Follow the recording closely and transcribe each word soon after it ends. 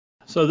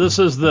So this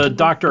is the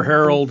Dr.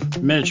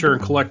 Harold Miniature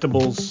and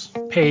Collectibles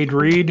paid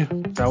read. Is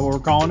that what we're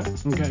calling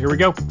it? Okay, here we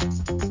go.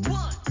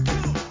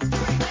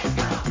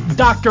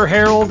 Dr.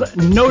 Harold,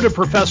 noted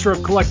professor of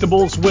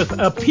collectibles with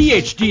a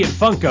PhD in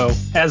Funko,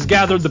 has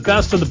gathered the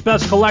best of the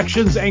best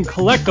collections and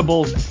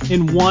collectibles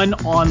in one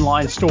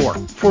online store.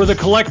 For the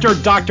collector,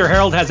 Dr.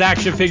 Harold has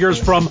action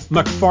figures from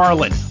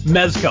McFarlane,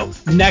 Mezco,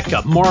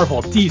 NECA,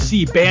 Marvel,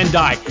 DC,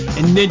 Bandai,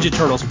 and Ninja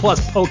Turtles,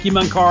 plus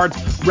Pokemon cards,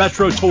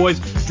 retro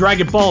toys,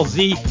 Dragon Ball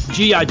Z,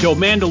 G.I. Joe,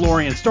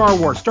 Mandalorian, Star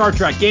Wars, Star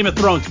Trek, Game of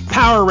Thrones,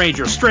 Power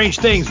Rangers, Strange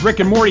Things,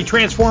 Rick and Morty,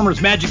 Transformers,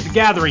 Magic the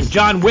Gathering,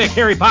 John Wick,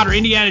 Harry Potter,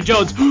 Indiana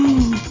Jones.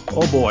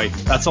 Oh boy,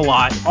 that's a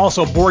lot.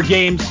 Also board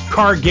games,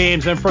 card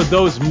games, and for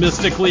those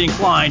mystically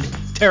inclined,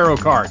 tarot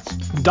cards.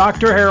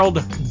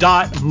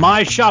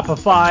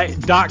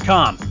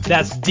 drharold.myshopify.com.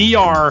 That's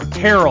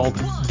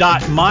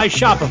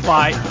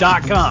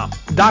drharold.myshopify.com.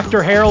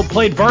 Dr. Harold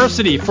played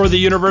varsity for the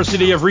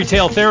University of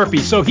Retail Therapy,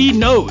 so he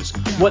knows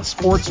what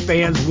sports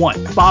fans want.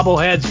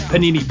 Bobbleheads,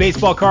 Panini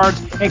baseball cards,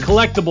 and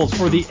collectibles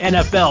for the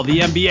NFL, the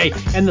NBA,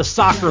 and the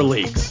soccer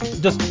leagues.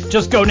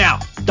 Just go now.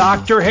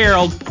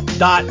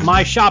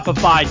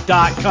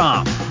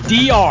 drharold.myshopify.com.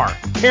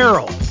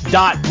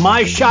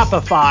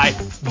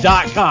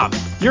 drharold.myshopify.com.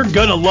 You're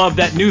gonna love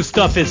that new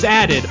stuff is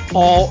added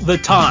all the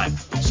time.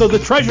 So the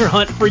treasure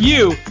hunt for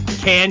you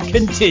can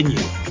continue.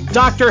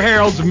 Dr.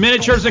 Harold's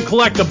Miniatures and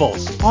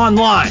Collectibles.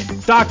 Online,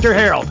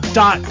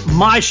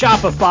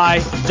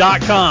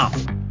 drharold.myshopify.com.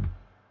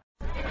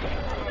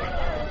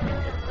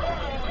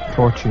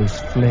 Torches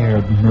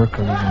flared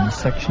murkily in the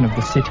section of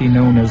the city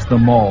known as the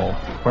Mall,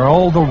 where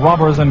all the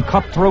robbers and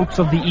cutthroats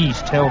of the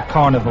East held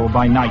carnival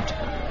by night.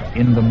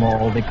 In the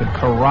Mall they could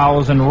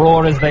carouse and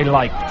roar as they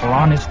liked, for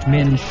honest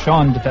men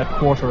shunned that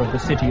quarter of the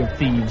city of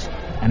thieves,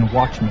 and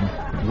watchmen,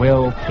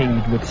 well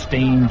paid with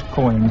stained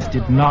coins,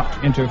 did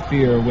not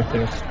interfere with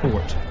their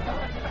sport.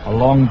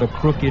 Along the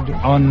crooked,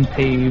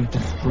 unpaved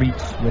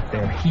streets, with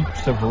their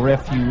heaps of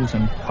refuse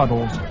and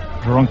puddles,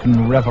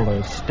 drunken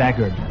revelers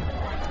staggered.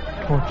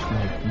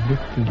 Torchlight lit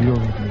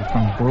luridly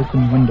from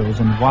broken windows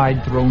and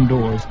wide-thrown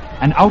doors,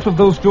 and out of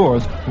those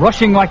doors,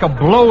 rushing like a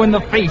blow in the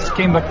face,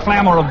 came the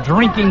clamor of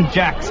drinking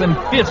jacks and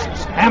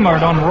fists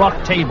hammered on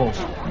rough tables.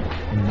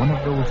 In one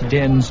of those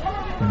dens,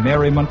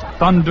 merriment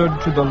thundered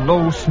to the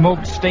low,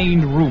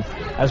 smoke-stained roof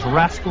as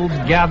rascals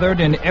gathered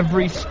in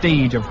every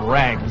stage of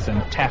rags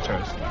and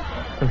tatters.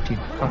 Hurted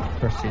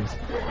cut-purses,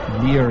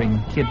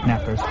 leering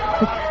kidnappers,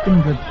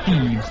 quick-fingered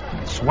thieves,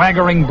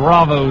 swaggering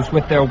bravos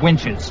with their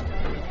winches.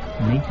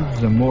 Native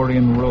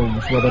Zamorian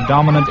rogues were the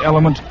dominant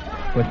element,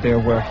 but there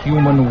were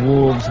human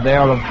wolves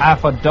there of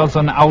half a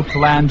dozen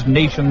outland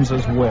nations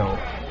as well.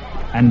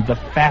 And the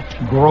fat,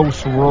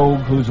 gross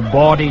rogue whose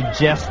bawdy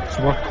jests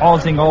were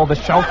causing all the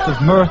shouts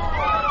of mirth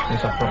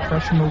was a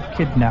professional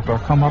kidnapper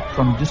come up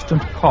from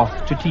distant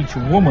Koth to teach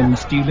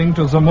woman-stealing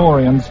to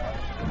Zamorians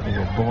who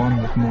were born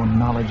with more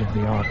knowledge of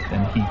the art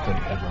than he could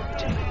ever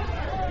attain.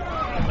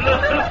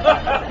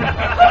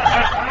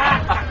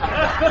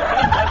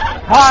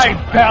 By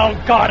Bel,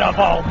 God of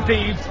all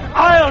thieves,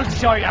 I'll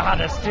show you how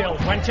to steal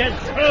wenches.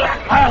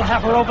 I'll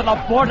have her over the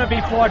border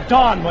before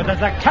dawn where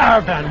there's a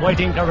caravan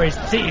waiting to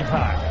receive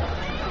her.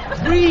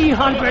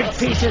 300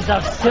 pieces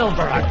of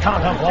silver a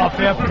count of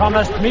warfare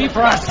promised me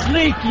for a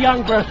sleek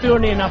young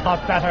Berthunian of the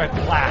better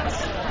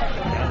class.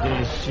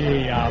 And is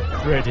she a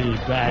pretty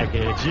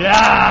baggage?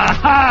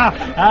 Ah,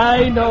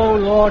 I know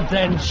lords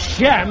and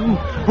Shem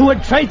who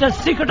would trade the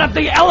secret of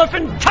the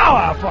Elephant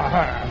Tower for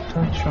her. A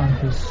touch on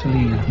his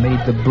sleeve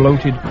made the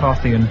bloated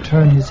Kothian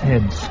turn his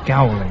head,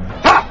 scowling.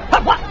 Ha!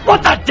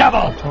 What the devil?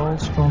 A tall,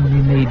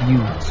 strongly made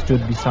youth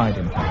stood beside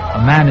him,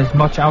 a man as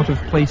much out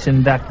of place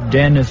in that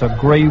den as a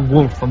grey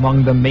wolf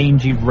among the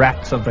mangy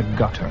rats of the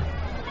gutter.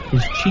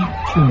 His cheap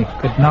tunic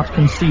could not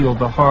conceal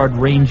the hard,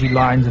 rangy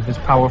lines of his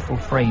powerful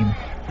frame,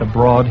 the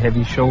broad,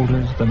 heavy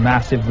shoulders, the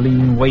massive,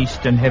 lean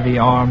waist and heavy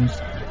arms.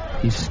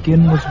 His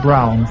skin was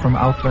brown from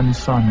outland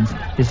suns,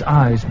 his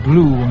eyes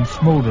blue and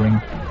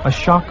smoldering, a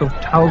shock of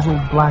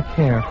tousled black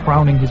hair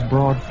crowning his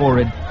broad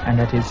forehead, and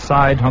at his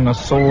side hung a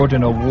sword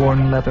in a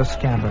worn leather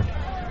scabbard.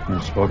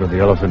 You spoke of the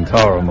Elephant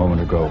Tower a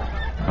moment ago.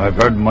 I've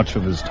heard much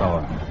of this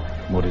tower.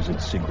 What is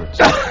its secret?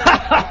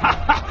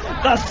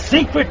 The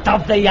secret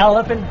of the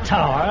Elephant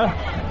Tower?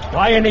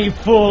 Why, any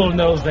fool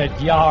knows that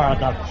Yara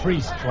the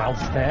priest dwells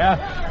there,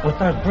 with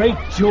the great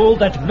jewel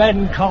that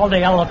men call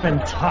the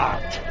Elephant's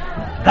Heart.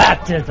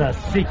 That is the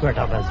secret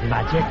of his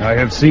magic. I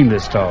have seen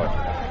this tower.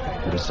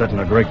 It is set in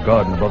a great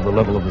garden above the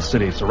level of the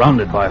city,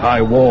 surrounded by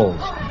high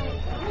walls.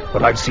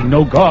 But I've seen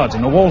no guards,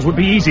 and the walls would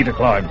be easy to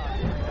climb.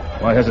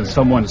 Why hasn't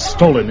someone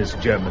stolen this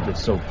gem if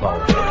it's so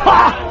powerful?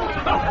 Ha!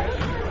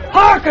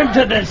 Hearken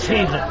to this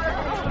heathen!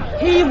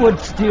 He would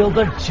steal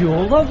the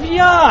jewel of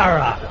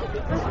Yara.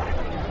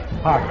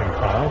 Hearken,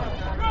 fellow.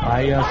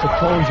 I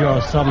suppose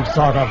you're some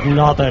sort of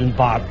northern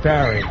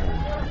barbarian.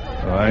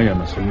 I am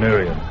a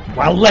Sumerian.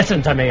 Well,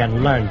 listen to me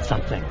and learn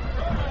something.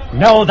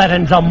 Know that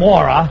in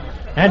Zamora,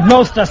 and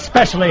most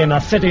especially in the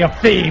city of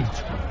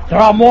thieves, there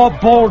are more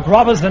bold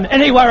robbers than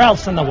anywhere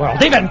else in the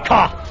world, even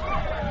Koth.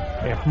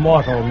 If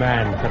mortal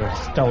man could have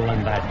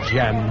stolen that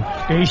gem,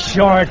 be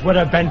sure it would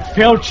have been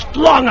filched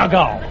long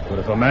ago. But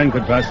if a man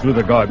could pass through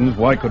the gardens,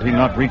 why could he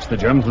not reach the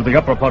gem through the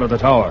upper part of the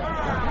tower,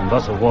 and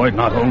thus avoid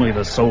not only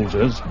the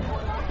soldiers,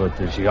 but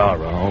the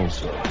Giara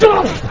also?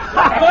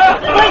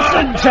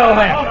 Listen to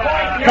him!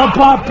 The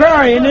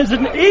barbarian is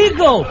an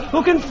eagle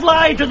who can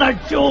fly to the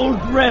jeweled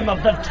rim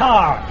of the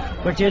tower,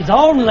 which is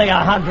only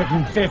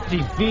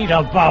 150 feet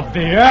above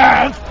the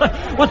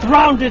earth, with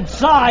rounded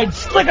sides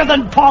slicker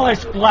than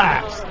polished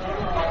glass.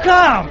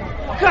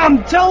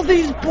 Come, tell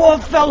these poor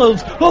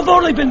fellows who've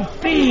only been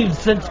thieves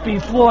since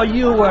before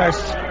you were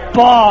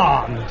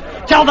spawned.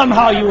 Tell them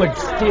how you would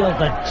steal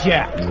the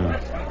gem.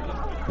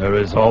 There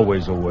is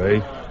always a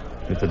way,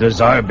 if the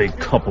desire be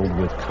coupled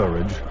with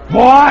courage.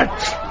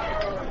 What?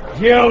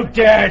 You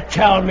dare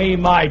tell me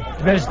my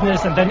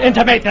business and then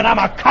intimate that I'm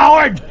a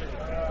coward?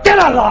 Get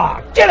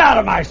along! Get out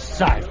of my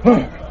sight!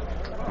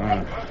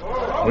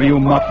 Will you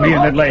mock me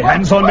and then lay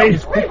hands on me?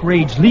 His quick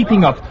rage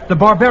leaping up, the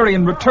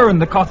barbarian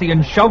returned the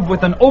Cothian shove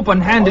with an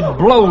open-handed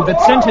blow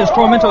that sent his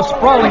tormentor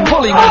sprawling,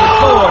 pulling at his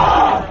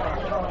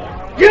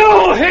sword.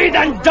 You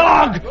heathen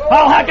dog!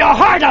 I'll have your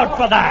heart out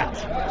for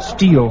that!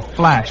 Steel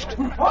flashed,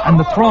 and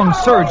the throng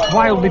surged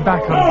wildly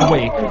back out of the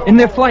way. In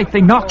their flight,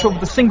 they knocked over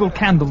the single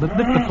candle that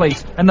lit the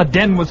place, and the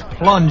den was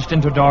plunged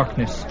into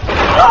darkness. And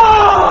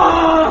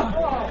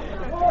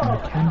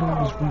the candle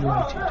was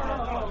relighted.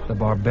 The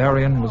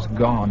barbarian was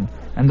gone,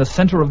 and the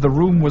center of the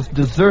room was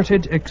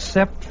deserted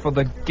except for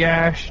the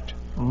gashed,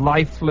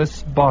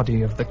 lifeless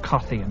body of the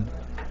Cothian.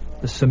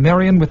 The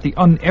Cimmerian, with the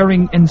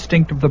unerring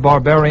instinct of the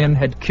barbarian,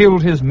 had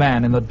killed his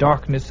man in the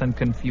darkness and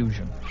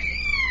confusion.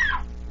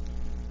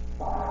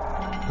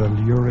 The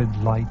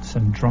lurid lights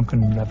and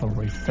drunken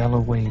revelry fell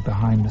away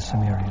behind the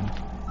Cimmerian.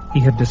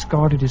 He had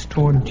discarded his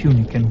torn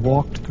tunic and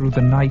walked through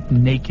the night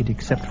naked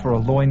except for a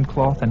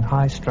loincloth and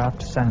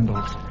high-strapped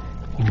sandals.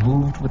 He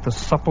moved with the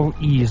supple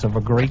ease of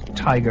a great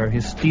tiger,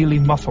 his steely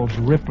muscles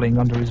rippling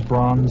under his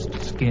bronzed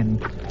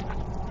skin.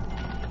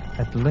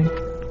 At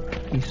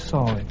length, he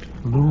saw it,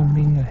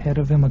 looming ahead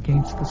of him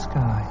against the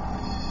sky,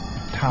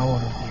 the Tower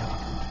of the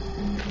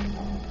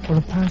Elephant. For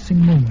a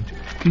passing moment,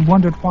 he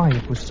wondered why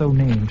it was so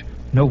named.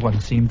 No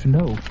one seemed to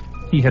know.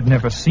 He had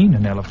never seen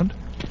an elephant,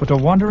 but a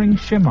wandering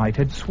Shemite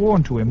had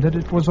sworn to him that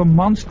it was a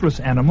monstrous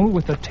animal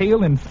with a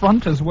tail in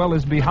front as well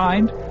as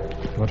behind.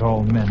 But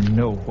all men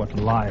know what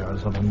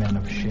liars are the men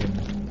of Shem.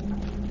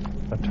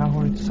 The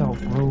tower itself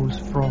rose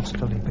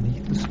frostily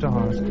beneath the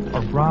stars,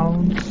 a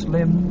round,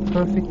 slim,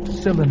 perfect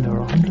cylinder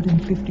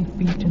 150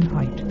 feet in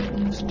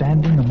height,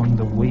 standing among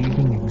the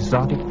waving,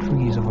 exotic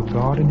trees of a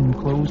garden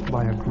enclosed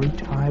by a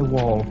great high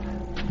wall.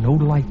 No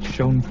light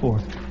shone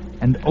forth,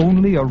 and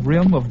only a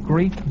rim of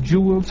great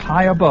jewels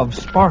high above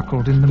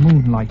sparkled in the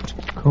moonlight.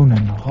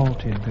 Conan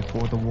halted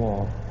before the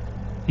wall.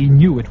 He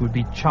knew it would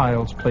be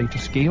child's play to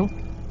scale,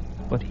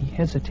 but he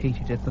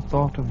hesitated at the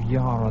thought of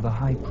Yara, the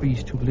high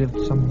priest who lived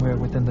somewhere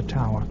within the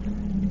tower.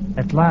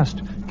 At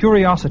last,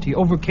 curiosity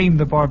overcame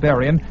the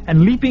barbarian,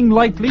 and leaping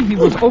lightly, he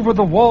was over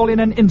the wall in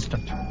an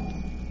instant.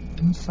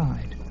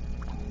 Inside,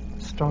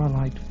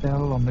 starlight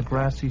fell on the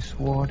grassy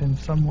sward, and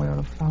somewhere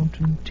a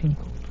fountain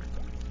tinkled.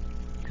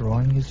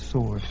 Drawing his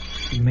sword,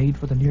 he made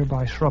for the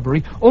nearby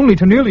shrubbery, only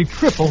to nearly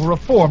trip over a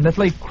form that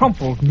lay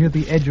crumpled near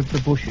the edge of the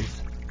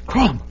bushes.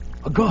 Crom,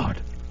 a guard.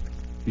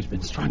 He's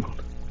been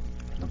strangled.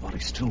 The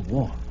body's still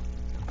warm.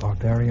 The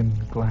barbarian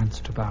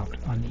glanced about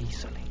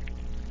uneasily.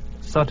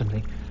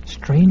 Suddenly,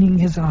 straining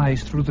his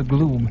eyes through the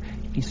gloom,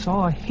 he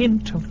saw a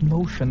hint of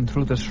motion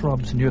through the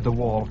shrubs near the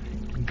wall.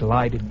 He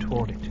glided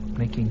toward it,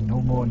 making no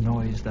more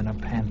noise than a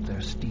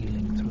panther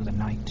stealing through the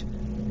night.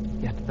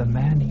 Yet the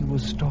man he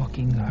was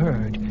stalking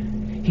heard.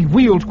 He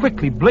wheeled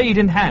quickly, blade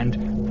in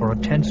hand. For a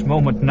tense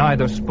moment,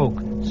 neither spoke,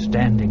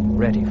 standing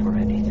ready for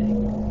anything.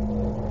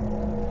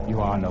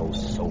 You are no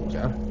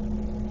soldier.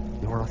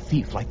 You're a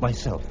thief like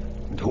myself.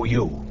 And who are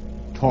you?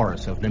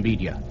 Taurus of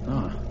Nemedia.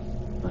 Ah,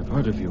 I've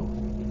heard of you.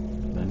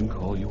 Men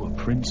call you a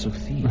prince of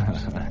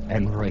thieves.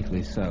 And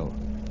rightly so.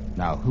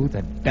 Now, who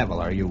the devil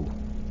are you?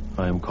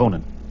 I am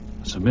Conan,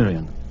 a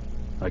Cimmerian.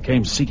 I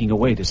came seeking a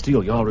way to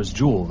steal Yara's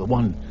jewel, the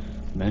one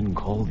men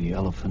call the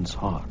elephant's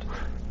heart.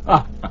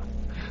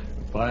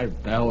 By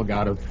Bel,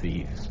 god of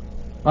thieves.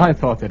 I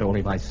thought that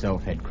only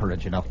myself had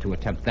courage enough to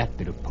attempt that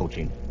bit of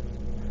poaching.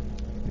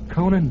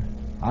 Conan,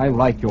 I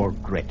like your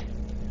grit.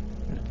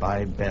 And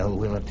by Bel,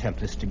 we'll attempt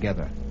this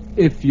together,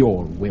 if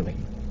you're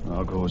willing.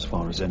 I'll go as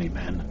far as any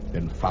man.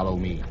 Then follow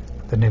me.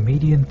 The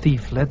Nemedian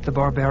thief led the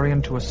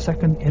barbarian to a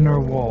second inner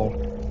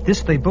wall.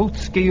 This they both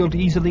scaled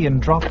easily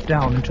and dropped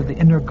down into the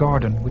inner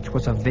garden, which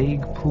was a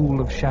vague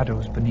pool of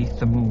shadows beneath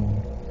the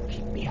moon.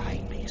 Keep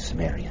behind me,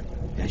 Cimmerian,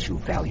 as you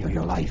value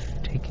your life.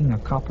 Taking a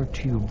copper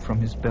tube from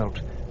his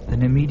belt, the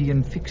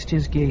Nemedian fixed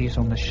his gaze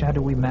on the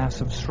shadowy mass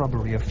of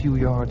shrubbery a few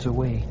yards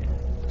away.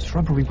 The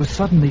shrubbery was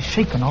suddenly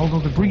shaken, although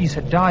the breeze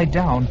had died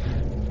down.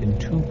 Then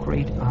two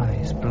great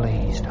eyes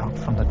blazed out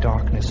from the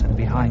darkness, and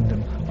behind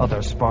them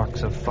other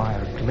sparks of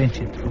fire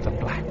glinted through the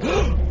black.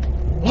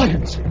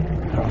 Lions!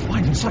 There are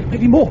flying in sight,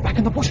 maybe more, back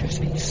in the bushes.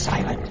 Be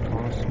silent.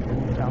 Taurus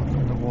moved out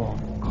from the wall.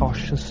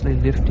 cautiously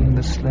lifting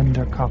the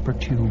slender copper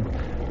tube.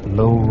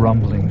 Low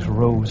rumblings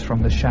rose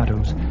from the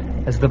shadows.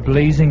 As the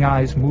blazing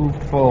eyes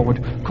moved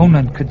forward,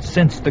 Conan could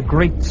sense the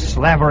great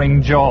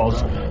slavering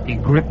jaws. He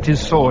gripped his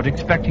sword,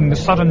 expecting the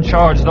sudden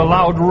charge, the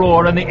loud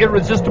roar, and the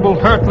irresistible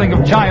hurtling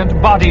of giant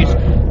bodies.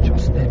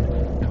 Just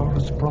then,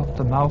 Taurus brought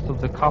the mouth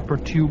of the copper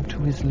tube to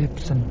his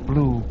lips and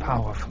blew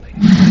powerfully.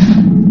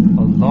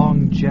 A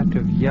long jet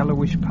of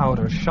yellowish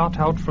powder shot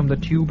out from the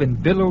tube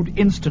and billowed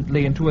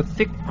instantly into a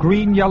thick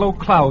green-yellow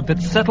cloud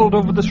that settled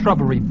over the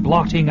shrubbery,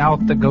 blotting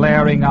out the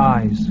glaring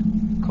eyes.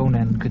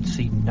 Conan could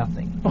see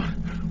nothing.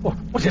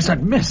 What is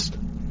that mist?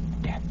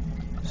 Death.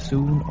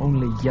 Soon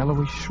only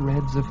yellowish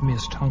shreds of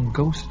mist hung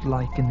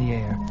ghost-like in the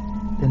air.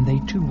 Then they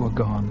too were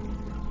gone,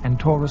 and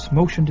Taurus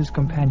motioned his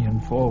companion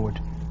forward.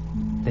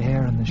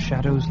 There in the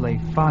shadows lay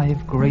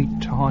 5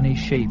 great tawny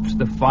shapes,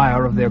 the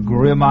fire of their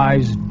grim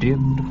eyes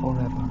dimmed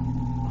forever.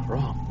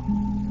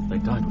 Wrong. They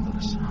died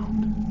without a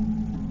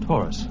sound.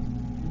 Taurus,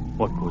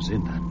 what goes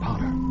in that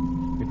powder?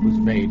 It was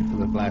made for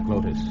the Black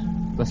Lotus.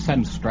 The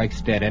scent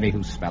strikes dead any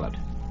who smell it.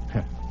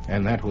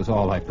 And that was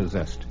all I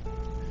possessed.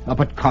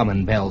 But come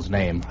in Bel's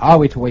name. Are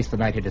we to waste the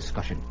night in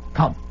discussion?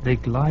 Come. They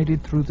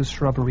glided through the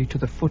shrubbery to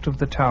the foot of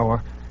the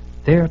tower.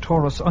 There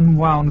Taurus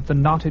unwound the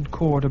knotted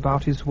cord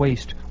about his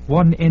waist,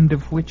 one end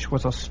of which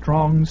was a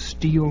strong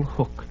steel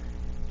hook.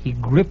 He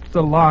gripped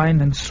the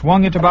line and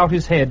swung it about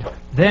his head.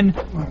 Then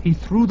he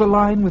threw the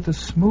line with a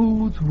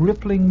smooth,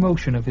 rippling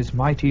motion of his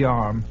mighty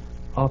arm.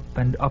 Up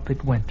and up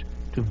it went,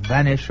 to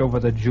vanish over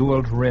the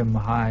jeweled rim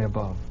high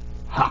above.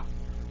 Ha!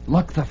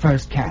 Look, the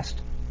first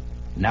cast.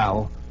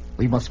 Now,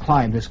 we must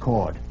climb this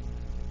cord.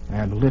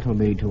 And little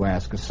need to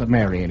ask a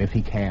Cimmerian if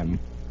he can.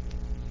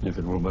 If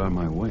it will bear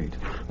my weight.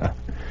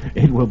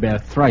 It will bear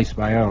thrice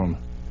my own.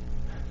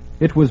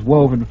 It was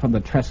woven from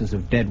the tresses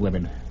of dead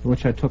women,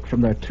 which I took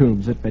from their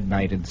tombs at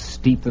midnight and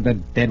steeped in the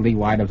deadly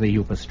wine of the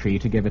upas tree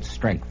to give it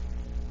strength.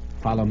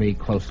 Follow me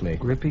closely.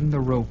 Gripping the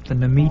rope, the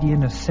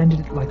Nemedian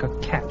ascended it like a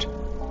cat.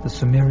 The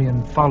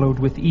Cimmerian followed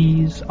with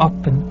ease.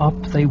 Up and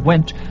up they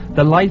went.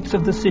 The lights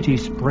of the city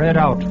spread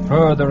out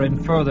further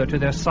and further to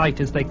their sight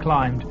as they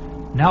climbed.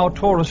 Now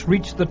Taurus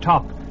reached the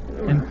top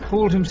and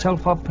pulled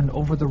himself up and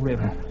over the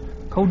rim.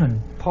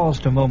 Conan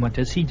paused a moment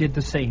as he did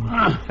the same,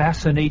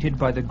 fascinated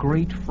by the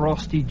great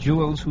frosty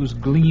jewels whose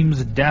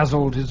gleams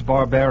dazzled his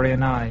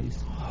barbarian eyes.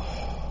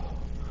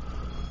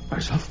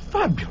 There's a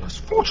fabulous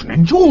fortune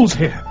in jewels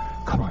here.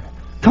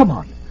 Come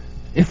on.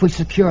 If we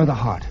secure the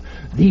heart,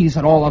 these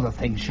and all other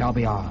things shall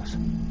be ours.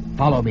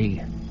 Follow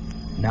me.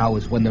 Now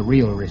is when the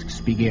real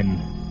risks begin.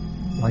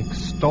 Like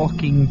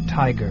stalking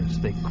tigers,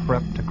 they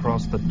crept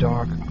across the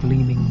dark,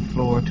 gleaming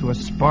floor to a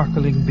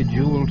sparkling,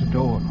 bejeweled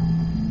door.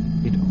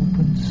 It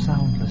opened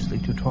soundlessly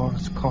to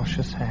Taurus'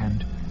 cautious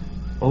hand.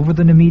 Over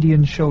the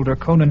Nemedian's shoulder,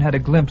 Conan had a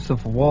glimpse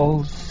of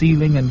walls,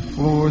 ceiling, and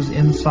floors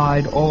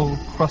inside, all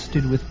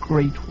crusted with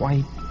great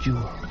white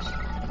jewels.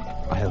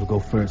 I'll go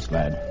first,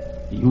 lad.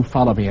 You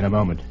follow me in a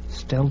moment.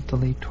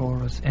 Stealthily,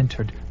 Taurus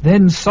entered.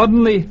 Then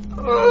suddenly...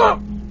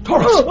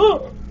 Taurus!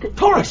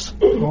 Taurus!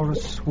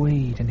 Taurus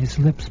swayed and his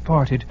lips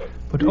parted,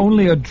 but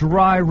only a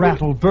dry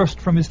rattle burst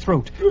from his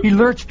throat. He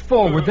lurched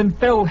forward, then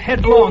fell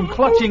headlong,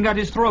 clutching at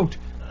his throat.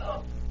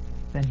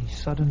 Then he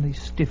suddenly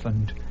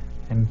stiffened,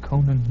 and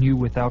Conan knew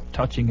without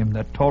touching him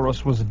that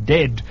Taurus was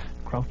dead.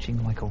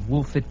 Crouching like a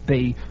wolf at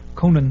bay,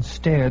 Conan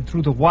stared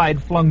through the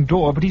wide-flung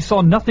door, but he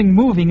saw nothing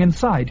moving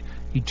inside.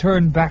 He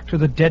turned back to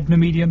the dead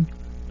Nemedian.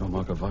 No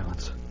mark of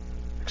violence,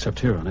 except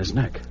here on his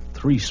neck.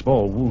 3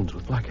 small wounds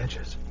with black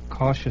edges.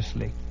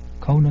 Cautiously,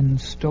 Conan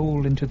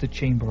stole into the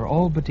chamber,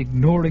 all but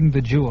ignoring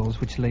the jewels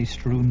which lay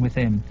strewn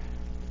within.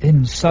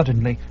 Then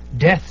suddenly,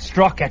 death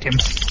struck at him.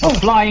 A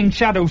flying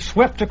shadow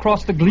swept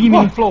across the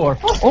gleaming floor.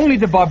 Only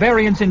the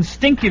barbarian's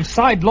instinctive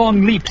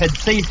sidelong leap had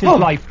saved his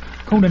life.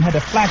 Conan had a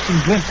flashing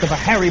glimpse of a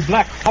hairy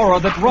black horror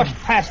that rushed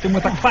past him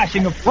with a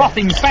clashing of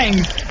frothing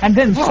fangs, and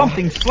then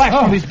something splashed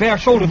from his bare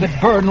shoulder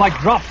that burned like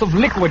drops of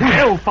liquid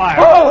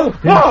hellfire.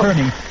 Then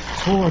turning,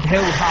 sword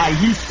held high,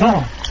 he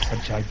saw a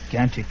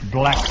gigantic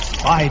black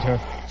spider,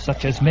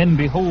 such as men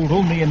behold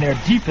only in their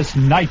deepest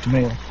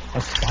nightmare. A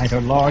spider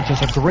large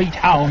as a great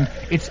hound,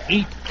 its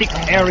 8 thick,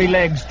 hairy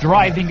legs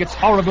driving its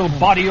horrible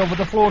body over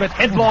the floor at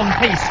headlong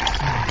pace.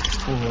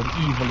 Full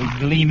evilly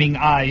gleaming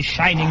eyes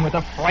shining with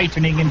a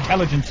frightening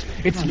intelligence,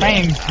 its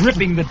fangs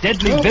dripping the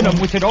deadly venom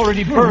which had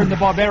already burned the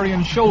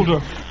barbarian's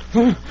shoulder.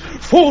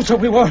 Fools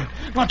that we were,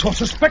 not to have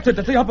suspected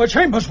that the upper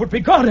chambers would be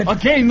guarded.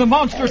 Again the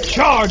monster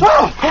charged.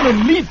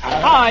 Conan leaped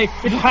high.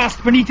 It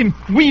passed beneath him,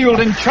 wheeled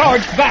and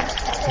charged back.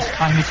 This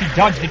time as he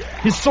dodged it,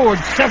 his sword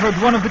severed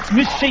one of its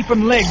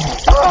misshapen legs.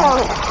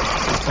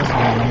 Suddenly,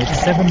 on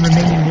its 7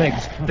 remaining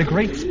legs, the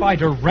great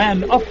spider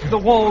ran up the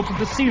wall to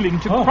the ceiling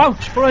to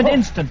crouch for an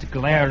instant,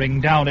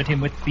 glaring down at him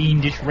with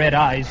fiendish red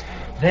eyes.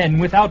 Then,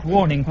 without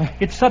warning,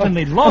 it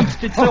suddenly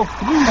launched itself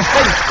through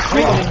space,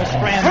 trailing a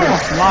strand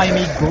of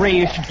slimy,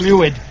 grayish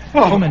fluid.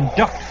 Conan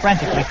ducked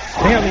frantically,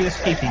 barely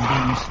escaping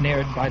being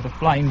snared by the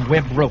flying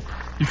web rope.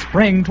 He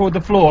sprang toward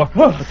the floor,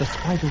 but the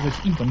spider was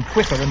even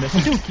quicker, and the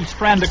silky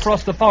strand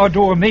across the far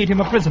door made him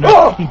a prisoner.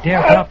 He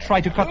dared not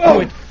try to cut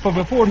through it, for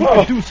before he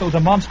could do so, the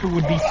monster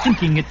would be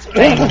sinking its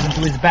fangs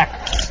into his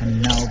back.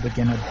 And now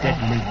began a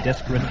deadly,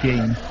 desperate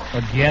game.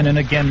 Again and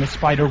again the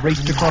spider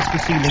raced across the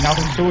ceiling out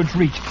of Sword's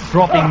reach,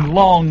 dropping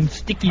long,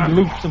 sticky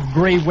loops of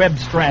gray web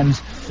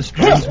strands. The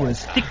strands were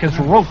as thick as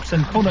ropes,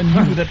 and Conan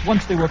knew that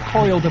once they were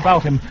coiled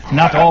about him,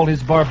 not all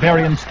his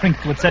barbarian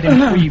strength would set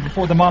him free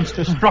before the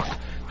monster struck.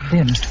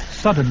 Then,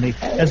 suddenly,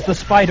 as the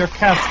spider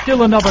cast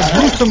still another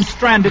gruesome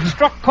strand, it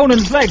struck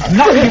Conan's leg,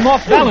 knocking him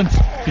off balance.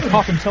 He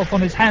caught himself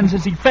on his hands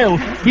as he fell.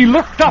 He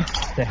looked up.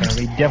 The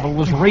hairy devil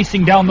was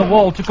racing down the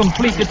wall to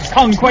complete its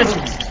conquest.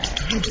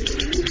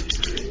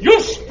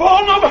 You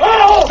spawn of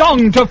hell!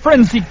 Stung to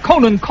frenzy,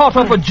 Conan caught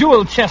up a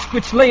jewel chest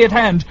which lay at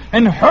hand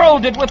and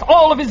hurled it with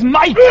all of his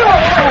might.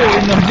 Oh,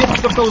 in the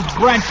midst of those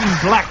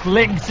branching black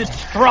legs it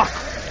struck.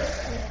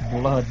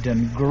 Blood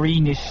and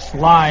greenish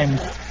slime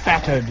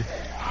spattered,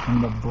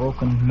 and the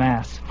broken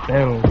mass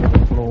fell to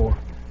the floor.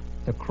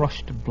 The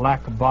crushed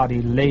black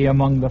body lay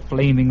among the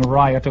flaming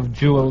riot of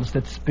jewels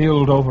that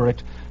spilled over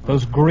it.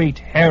 Those great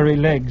hairy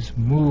legs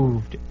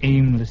moved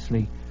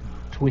aimlessly,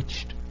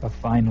 twitched a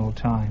final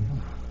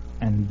time,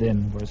 and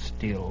then were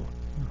still.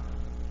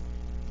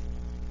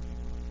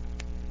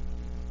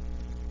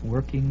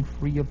 Working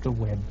free of the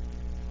web,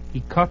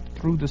 he cut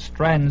through the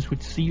strands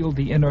which sealed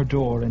the inner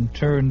door and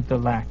turned the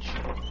latch.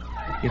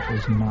 It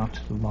was not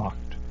locked.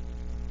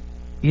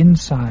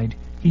 Inside,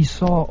 he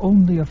saw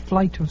only a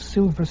flight of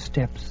silver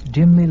steps,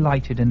 dimly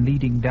lighted and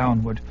leading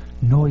downward.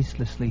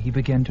 Noiselessly, he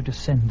began to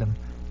descend them.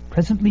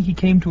 Presently, he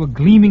came to a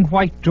gleaming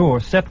white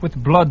door set with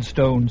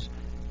bloodstones.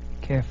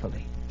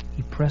 Carefully,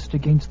 he pressed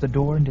against the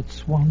door, and it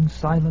swung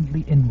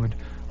silently inward.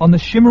 On the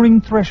shimmering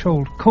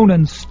threshold,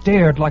 Conan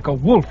stared like a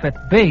wolf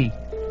at bay.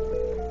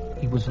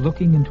 He was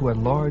looking into a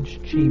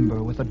large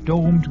chamber with a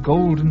domed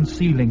golden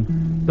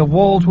ceiling. The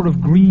walls were of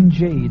green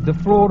jade, the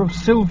floor of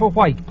silver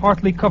white,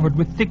 partly covered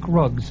with thick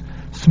rugs.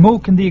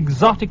 Smoke and the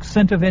exotic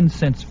scent of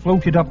incense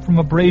floated up from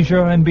a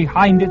brazier, and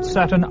behind it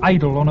sat an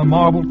idol on a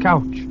marble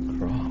couch.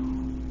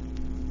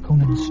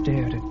 Conan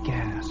stared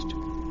aghast.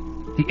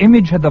 The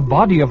image had the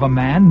body of a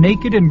man,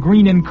 naked and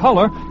green in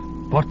color,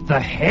 but the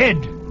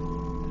head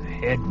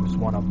was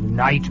one of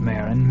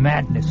nightmare and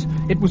madness.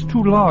 It was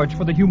too large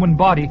for the human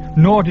body,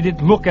 nor did it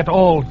look at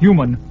all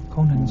human.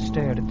 Conan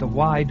stared at the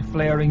wide,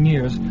 flaring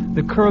ears,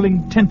 the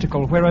curling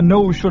tentacle where a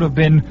nose should have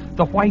been,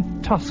 the white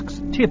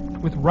tusks tipped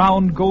with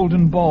round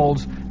golden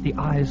balls. The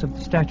eyes of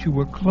the statue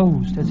were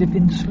closed as if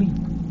in sleep.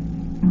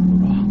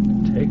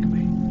 Take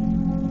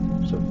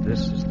me. So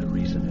this is the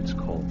reason it's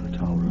called the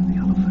Tower of the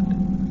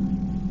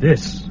Elephant.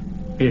 This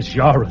is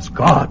Yara's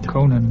god.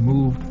 Conan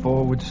moved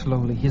forward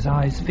slowly, his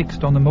eyes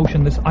fixed on the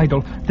motionless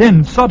idol.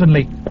 Then,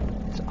 suddenly,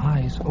 his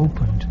eyes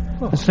opened.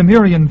 The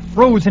Cimmerian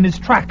froze in his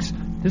tracks.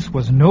 This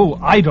was no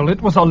idol,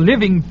 it was a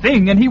living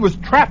thing, and he was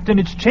trapped in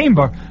its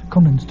chamber.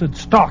 Conan stood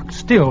stark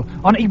still,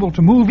 unable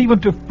to move, even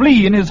to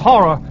flee in his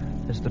horror,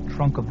 as the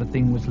trunk of the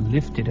thing was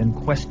lifted and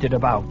quested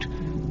about.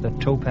 The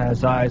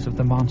topaz eyes of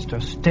the monster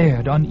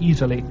stared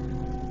uneasily,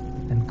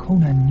 and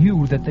Conan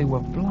knew that they were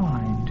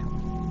blind.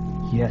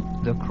 Yet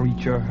the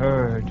creature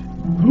heard.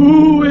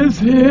 Who is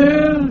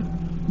here?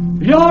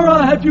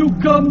 Yara, have you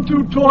come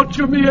to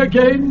torture me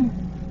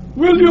again?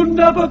 Will you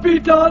never be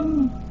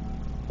done?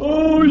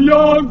 Oh,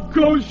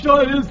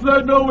 Yankosha, is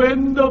there no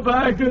end of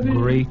agony?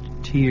 Great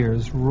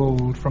tears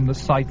rolled from the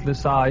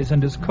sightless eyes,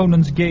 and as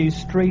Conan's gaze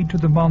strayed to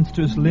the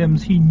monster's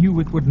limbs, he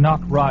knew it would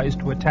not rise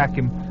to attack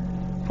him.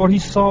 For he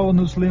saw on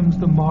those limbs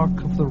the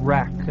mark of the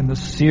rack and the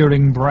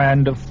searing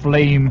brand of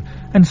flame,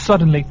 and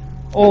suddenly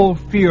all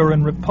fear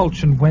and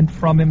repulsion went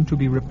from him to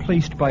be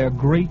replaced by a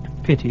great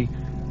pity.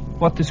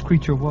 What this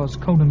creature was,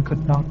 Conan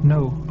could not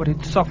know, but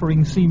its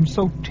suffering seemed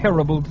so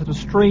terrible that a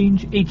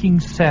strange, aching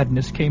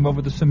sadness came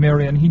over the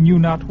Cimmerian, he knew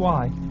not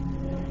why.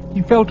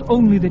 He felt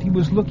only that he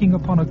was looking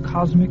upon a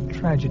cosmic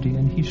tragedy,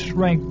 and he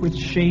shrank with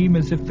shame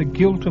as if the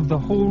guilt of the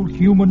whole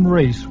human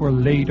race were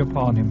laid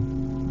upon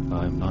him.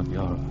 I am not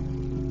Yara.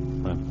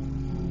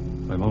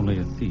 I'm only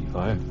a thief.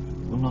 I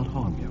will not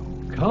harm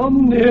you.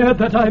 Come near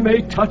that I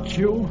may touch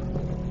you.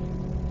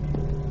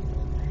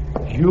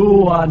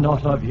 You are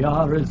not of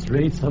Yara's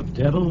race of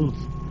devils.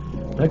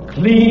 The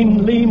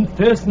clean, lean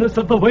fierceness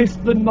of the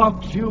wasteland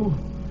mocks you.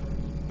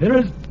 There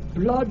is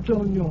blood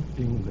on your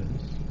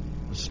fingers.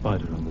 The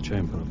spider in the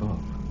chamber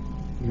above.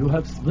 You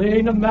have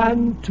slain a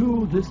man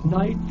too this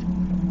night.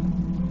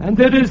 And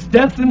there is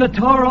death in the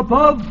tower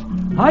above.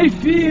 I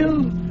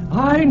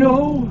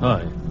know.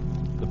 Aye,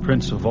 the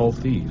prince of all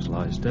thieves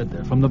lies dead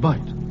there from the bite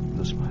of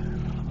the spider.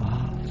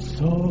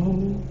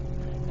 So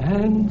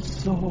and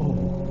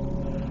so.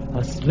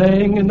 A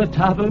slaying in the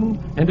tavern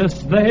and a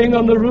slaying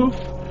on the roof.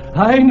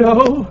 I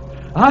know.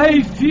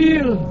 I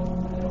feel.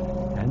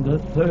 And the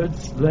third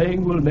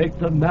slaying will make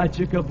the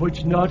magic of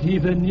which not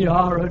even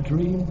Yara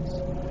dreams.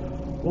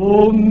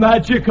 Oh,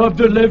 magic of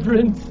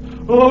deliverance.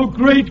 Oh,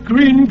 great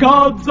green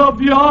gods of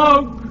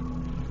Yog.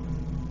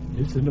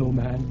 Listen, O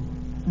man.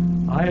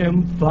 I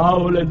am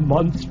foul and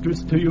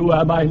monstrous to you,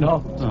 am I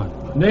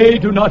not? Nay,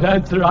 do not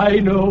answer, I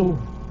know.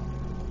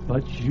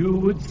 But you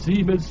would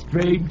seem as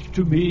strange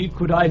to me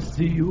could I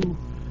see you.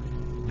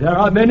 There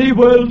are many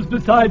worlds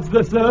besides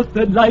this earth,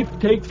 and life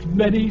takes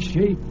many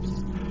shapes.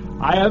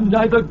 I am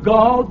neither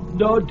god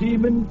nor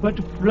demon, but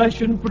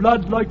flesh and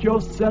blood like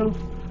yourself,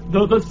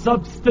 though the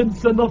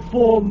substance and the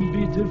form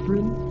be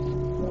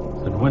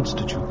different. Then whence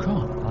did you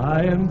come?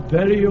 I am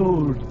very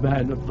old,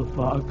 man of the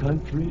far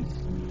countries.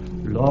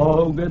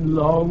 Long and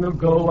long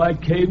ago I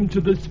came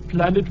to this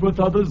planet with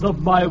others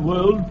of my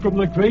world from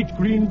the great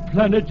green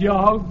planet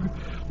Yog,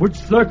 which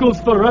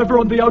circles forever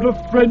on the outer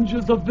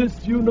fringes of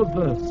this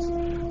universe.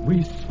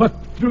 We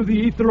swept through the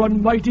ether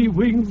on mighty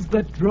wings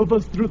that drove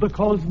us through the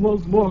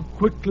cosmos more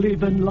quickly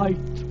than light.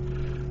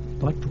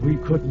 But we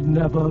could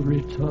never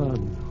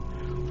return,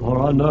 for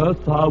on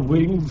earth our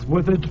wings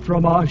withered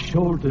from our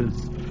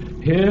shoulders.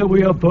 Here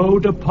we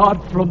abode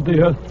apart from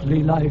the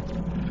earthly life.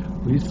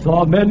 We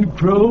saw men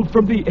grow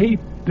from the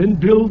ape and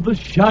build the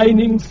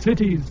shining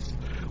cities.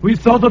 We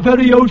saw the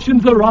very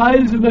oceans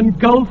arise and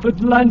engulf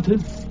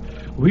Atlantis.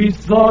 We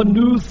saw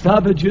new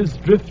savages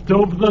drift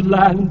over the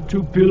land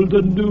to build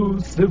a new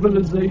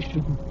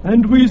civilization.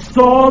 And we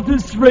saw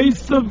this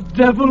race of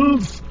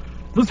devils,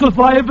 the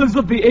survivors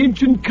of the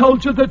ancient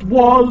culture that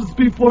was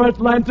before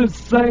Atlantis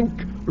sank,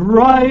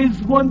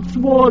 rise once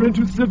more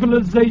into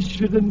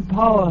civilization and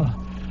power.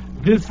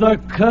 This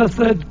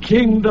accursed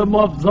kingdom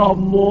of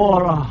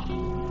Zamora.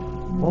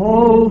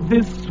 All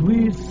this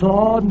we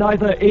saw,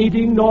 neither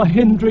aiding nor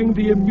hindering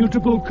the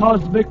immutable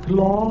cosmic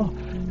law,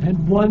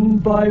 and one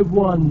by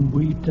one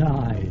we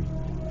died.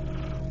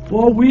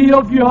 For we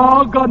of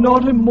Yog are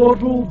not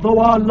immortal, though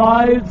our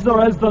lives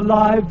are as the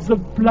lives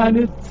of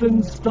planets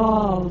and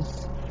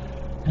stars.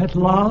 At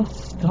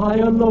last I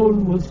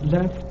alone was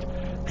left,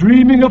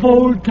 dreaming of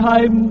old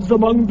times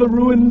among the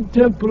ruined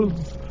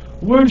temples,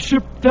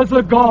 worshipped as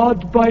a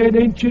god by an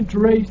ancient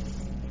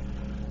race.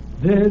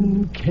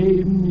 Then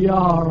came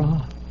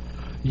Yara.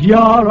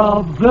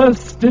 Yara,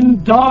 versed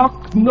in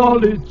dark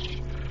knowledge.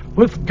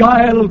 With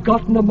guile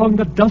gotten among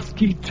the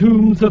dusky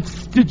tombs of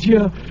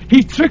Stygia,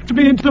 he tricked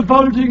me into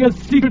divulging a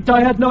secret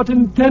I had not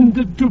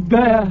intended to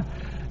bear,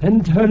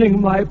 and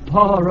turning my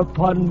power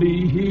upon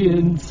me, he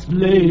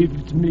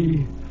enslaved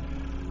me.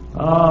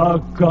 Ah,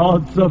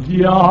 gods of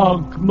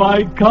Yog,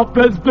 my cup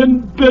has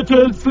been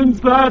bitter since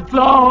that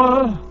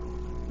hour.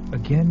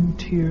 Again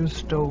tears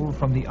stole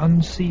from the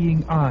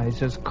unseeing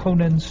eyes as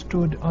Conan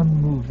stood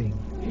unmoving.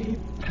 He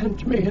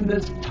pent me in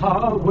this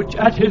tower, which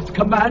at his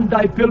command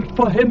I built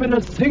for him in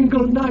a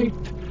single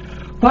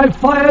night. By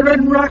fire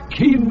and rack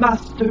he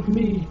mastered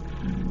me,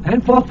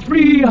 and for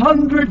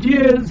 300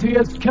 years he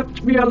has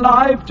kept me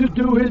alive to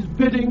do his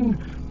bidding,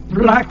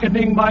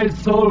 blackening my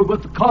soul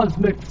with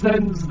cosmic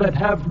sins that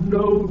have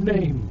no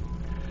name.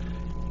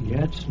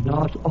 Yet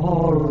not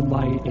all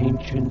my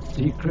ancient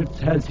secrets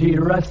has he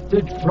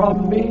wrested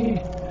from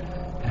me,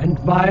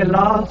 and my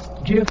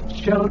last gift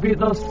shall be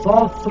the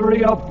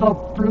sorcery of the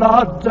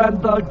blood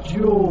and the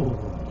jewel.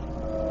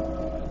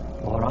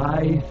 For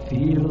I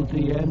feel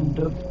the end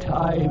of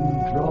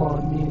time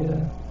draw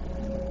near.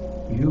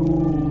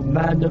 You,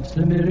 man of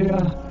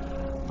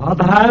Cimmeria, are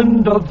the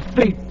hand of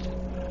fate.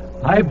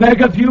 I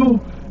beg of you,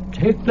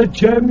 take the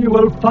gem you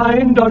will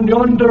find on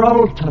yonder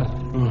altar.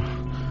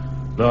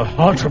 The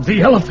heart of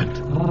the elephant.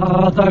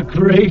 Ah, the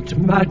great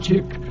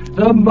magic,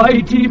 the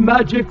mighty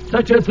magic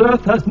such as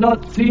earth has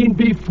not seen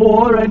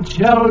before and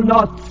shall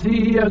not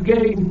see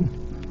again.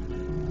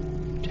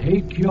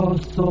 Take your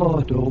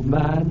sword, O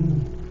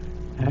man,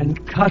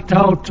 and cut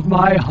out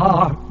my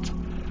heart.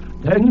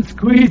 Then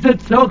squeeze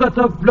it so that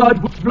the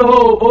blood will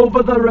flow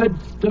over the red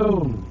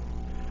stone.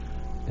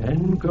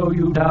 Then go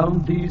you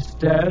down these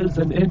stairs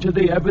and enter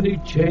the ebony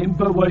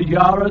chamber where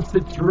Yara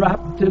sits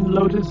wrapped in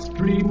lotus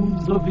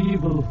streams of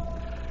evil.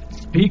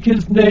 Speak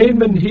his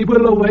name and he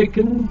will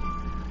awaken.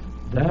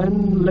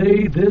 Then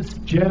lay this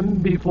gem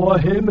before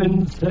him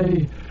and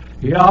say,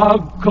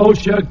 Yog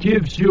Kosha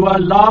gives you a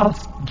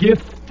last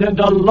gift and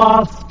a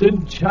last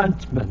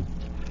enchantment.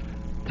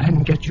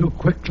 Then get you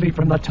quickly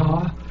from the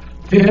tower.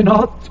 Fear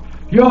not,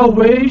 your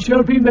way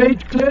shall be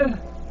made clear.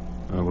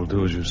 I will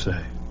do as you say.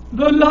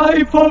 The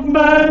life of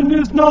man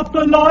is not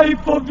the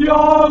life of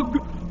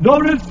Yog,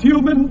 nor is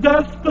human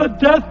death the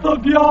death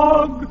of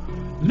Yog.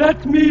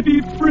 Let me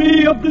be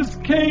free of this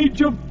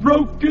cage of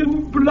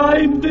broken,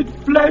 blinded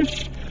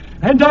flesh,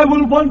 and I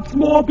will once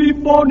more be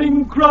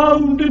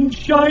morning-crowned and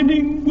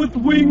shining, with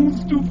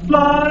wings to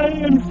fly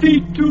and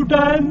feet to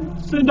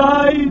dance and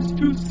eyes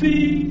to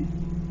see.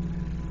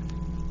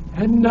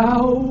 And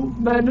now,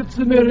 man of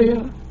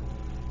Cimmeria,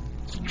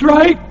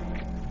 strike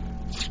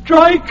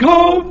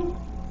home!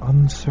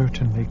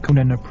 Uncertainly,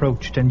 Conan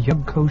approached, and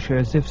Yog Kosha,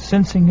 as if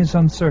sensing his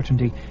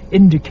uncertainty,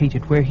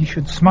 indicated where he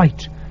should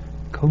smite.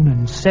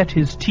 Conan set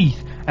his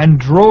teeth and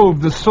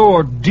drove the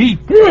sword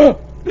deep.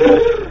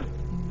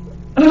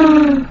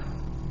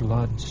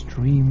 Blood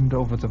streamed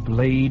over the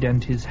blade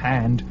and his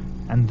hand,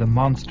 and the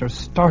monster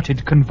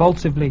started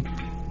convulsively,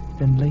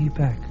 then lay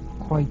back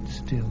quite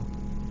still.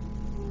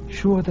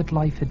 Sure that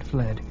life had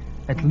fled,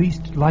 at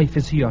least life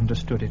as he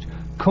understood it,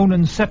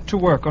 Conan set to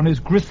work on his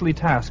grisly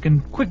task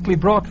and quickly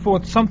brought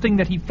forth something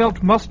that he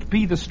felt must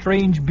be the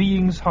strange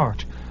being's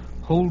heart.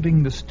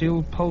 Holding the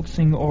still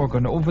pulsing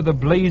organ over the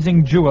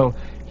blazing jewel,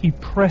 he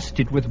pressed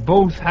it with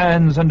both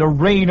hands, and a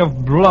rain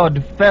of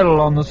blood fell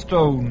on the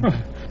stone.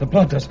 The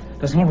blood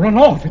does not run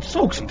off. It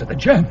soaks into the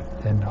gem.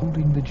 Then,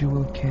 holding the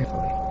jewel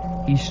carefully,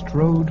 he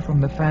strode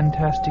from the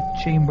fantastic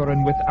chamber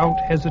and without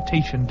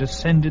hesitation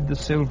descended the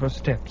silver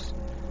steps.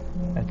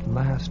 At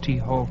last he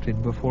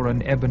halted before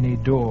an ebony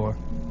door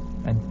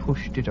and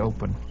pushed it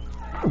open.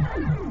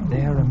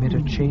 There, amid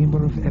a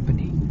chamber of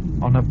ebony,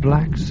 on a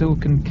black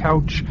silken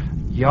couch,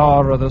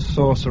 Yara the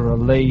sorcerer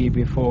lay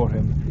before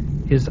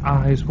him. His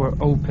eyes were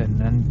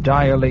open and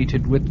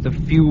dilated with the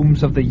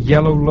fumes of the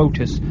yellow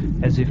lotus,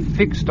 as if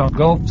fixed on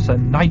gulfs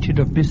and nighted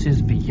abysses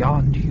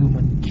beyond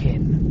human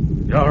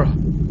ken. Yara,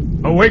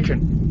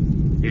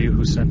 awaken! He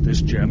who sent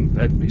this gem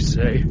bade me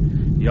say,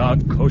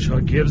 Yag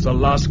Kosha gives a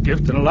last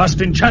gift and a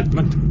last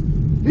enchantment.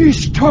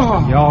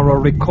 Ishtar! Yara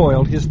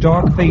recoiled, his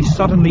dark face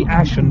suddenly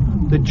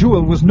ashen. The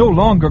jewel was no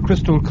longer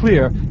crystal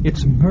clear.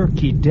 Its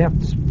murky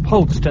depths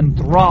pulsed and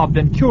throbbed,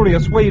 and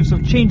curious waves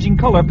of changing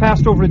color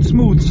passed over its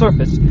smooth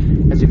surface.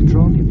 As if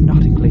drawn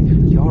hypnotically,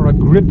 Yara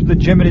gripped the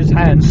gem in his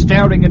hand,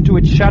 staring into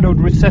its shadowed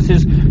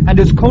recesses, and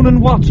as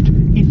Conan watched,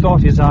 he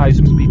thought his eyes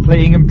must be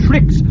playing him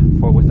tricks,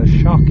 for with a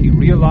shock he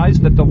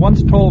realized that the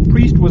once tall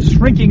priest was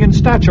shrinking in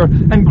stature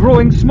and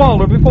growing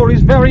smaller before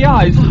his very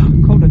eyes.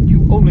 Conan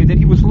knew only that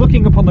he was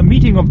looking upon the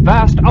meeting of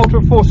vast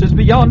outer forces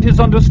beyond his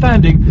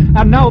understanding,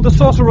 and now the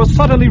sorcerer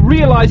suddenly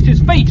realized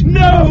his fate.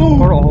 No!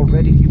 For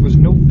already he was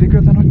no bigger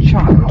than a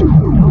child,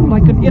 now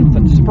like an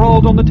infant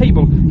sprawled on the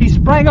table. He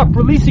sprang up,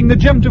 releasing the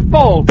gem to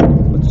fall,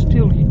 but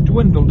still he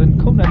dwindled,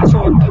 and Conan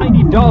saw a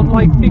tiny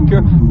doll-like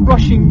figure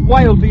rushing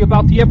wildly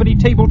about the ebony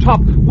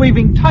tabletop,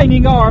 waving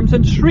tiny arms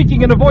and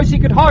shrieking in a voice he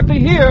could hardly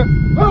hear.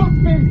 Help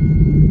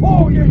me!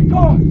 Oh, ye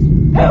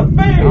gods! Help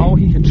me! Now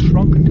he had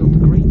shrunk until the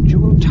great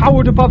jewel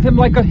towered above him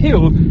like a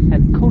hill,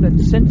 and Conan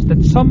sensed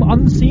that some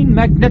unseen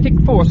magnetic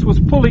force was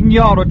pulling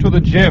Yara to the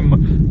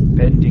gem.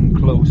 Bending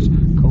close,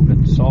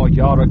 Conan saw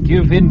Yara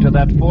give in to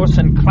that force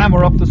and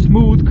clamber up the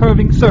smooth,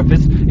 curving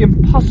surface,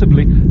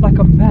 impossibly like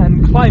a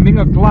man climbing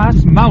a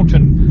glass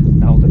mountain.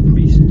 Now the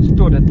priest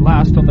stood at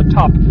last on the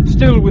top,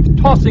 still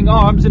with tossing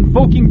arms,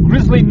 invoking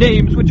grisly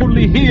names which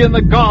only he and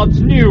the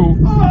gods knew.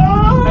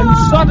 And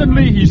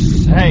suddenly he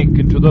sank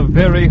into the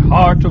very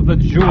heart of the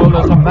jewel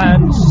as a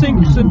man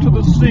sinks into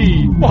the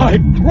sea. My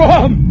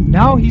drum!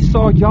 Now he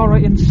saw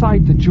Yara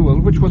inside the jewel,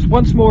 which was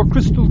once more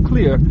crystal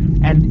clear,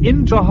 and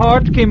into the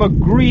heart came a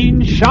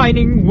green,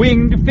 shining,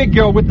 winged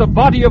figure with the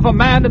body of a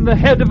man and the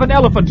head of an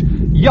elephant.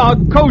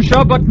 Yag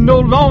Kosha, but no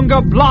longer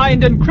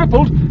blind and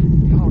crippled.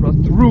 Yara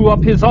threw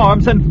up his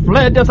arms and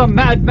fled as a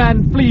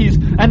madman flees,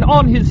 and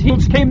on his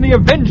heels came the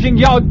avenging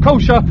Yag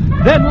Kosha.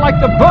 Then, like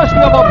the bursting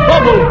of a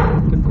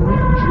bubble, the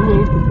great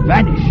jewel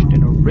vanished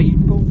in a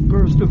rainbow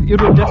burst of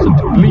iridescent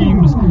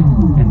gleams,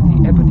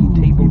 and the ebony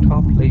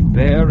tabletop lay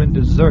bare and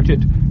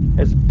deserted,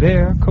 as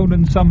bare,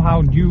 Conan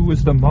somehow knew,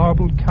 as the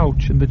marble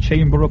couch in the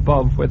chamber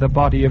above where the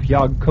body of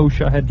Yag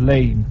Kosha had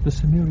lain. The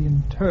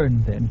Cimmerian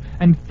turned then,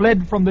 and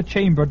fled from the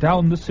chamber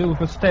down the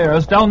silver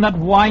stairs. Down that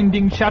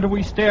winding,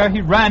 shadowy stair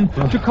he ran,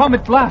 to come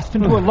at last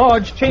into a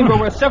large chamber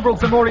where several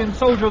Cimmerian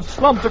soldiers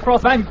slumped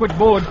across banquet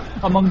board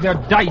among their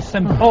dice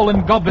and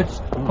fallen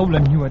goblets.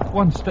 Conan knew at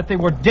once that they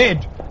were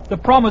dead. The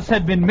promise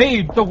had been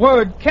made, the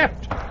word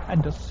kept,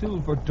 and a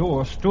silver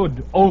door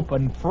stood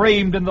open,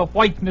 framed in the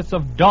whiteness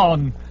of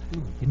dawn.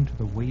 Into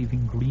the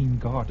waving green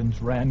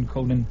gardens ran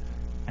Conan,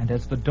 and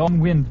as the dawn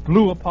wind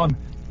blew upon him,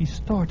 he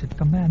started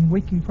like a man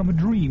waking from a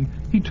dream.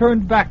 He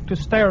turned back to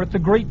stare at the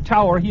great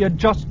tower he had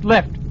just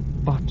left.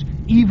 But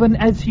even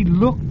as he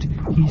looked,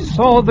 he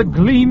saw the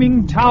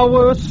gleaming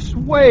tower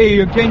sway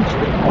against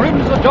the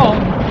crimson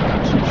dawn,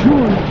 its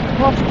jeweled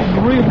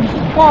frosted rims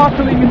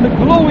sparkling in the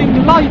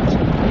glowing light,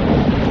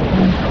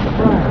 and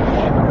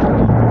crash into a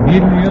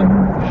million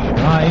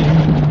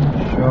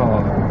shining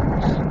shards.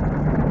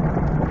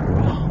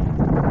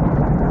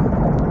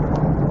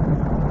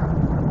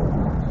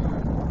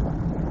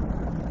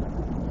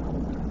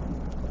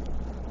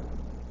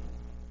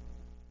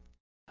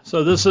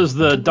 So this is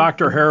the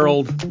Dr.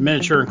 Harold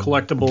Miniature and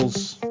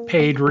Collectibles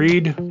paid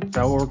read. Is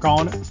that what we're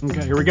calling it?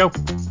 Okay, here we go.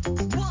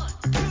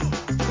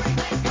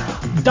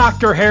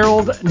 Dr.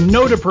 Harold,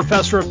 noted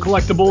professor of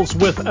collectibles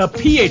with a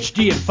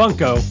PhD in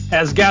Funko,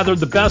 has gathered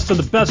the best of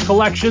the best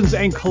collections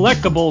and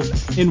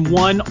collectibles in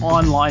one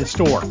online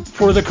store.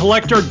 For the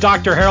collector,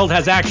 Dr. Harold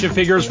has action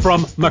figures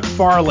from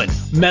McFarlane,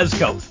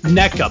 Mezco,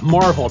 NECA,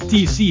 Marvel,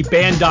 DC,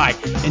 Bandai,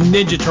 and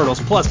Ninja Turtles,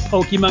 plus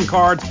Pokemon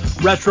cards,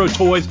 retro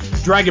toys,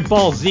 Dragon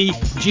Ball Z,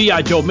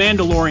 G.I. Joe,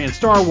 Mandalorian,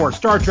 Star Wars,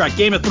 Star Trek,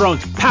 Game of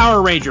Thrones,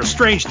 Power Rangers,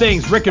 Strange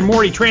Things, Rick and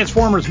Morty,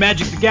 Transformers,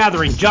 Magic the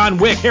Gathering, John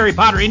Wick, Harry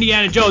Potter,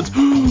 Indiana Jones.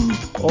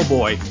 Oh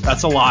boy,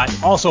 that's a lot.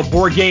 Also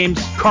board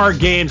games, card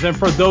games, and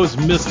for those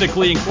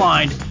mystically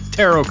inclined,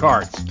 tarot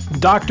cards.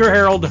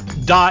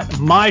 drharold.com.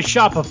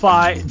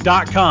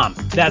 drharold.myshopify.com.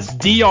 That's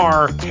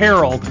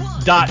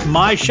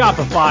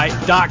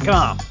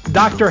drharold.myshopify.com.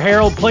 Dr.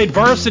 Harold played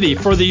varsity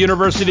for the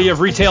University of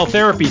Retail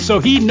Therapy, so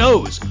he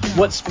knows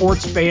what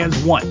sports fans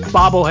want.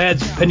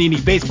 Bobbleheads,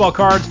 Panini baseball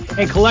cards,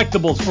 and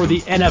collectibles for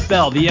the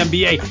NFL, the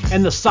NBA,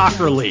 and the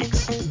soccer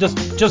leagues.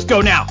 Just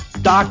go now.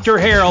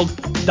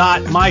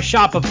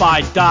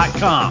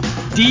 drharold.myshopify.com.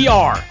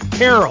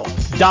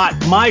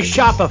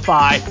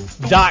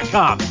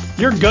 drharold.myshopify.com.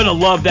 You're gonna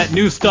love that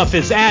new stuff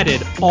is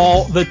added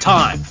all the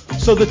time,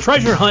 so the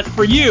treasure hunt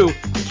for you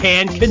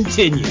can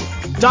continue.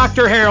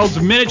 Dr.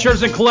 Harold's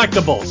Miniatures and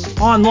Collectibles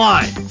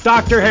online.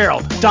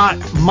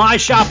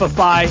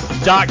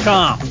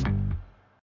 drharold.myshopify.com.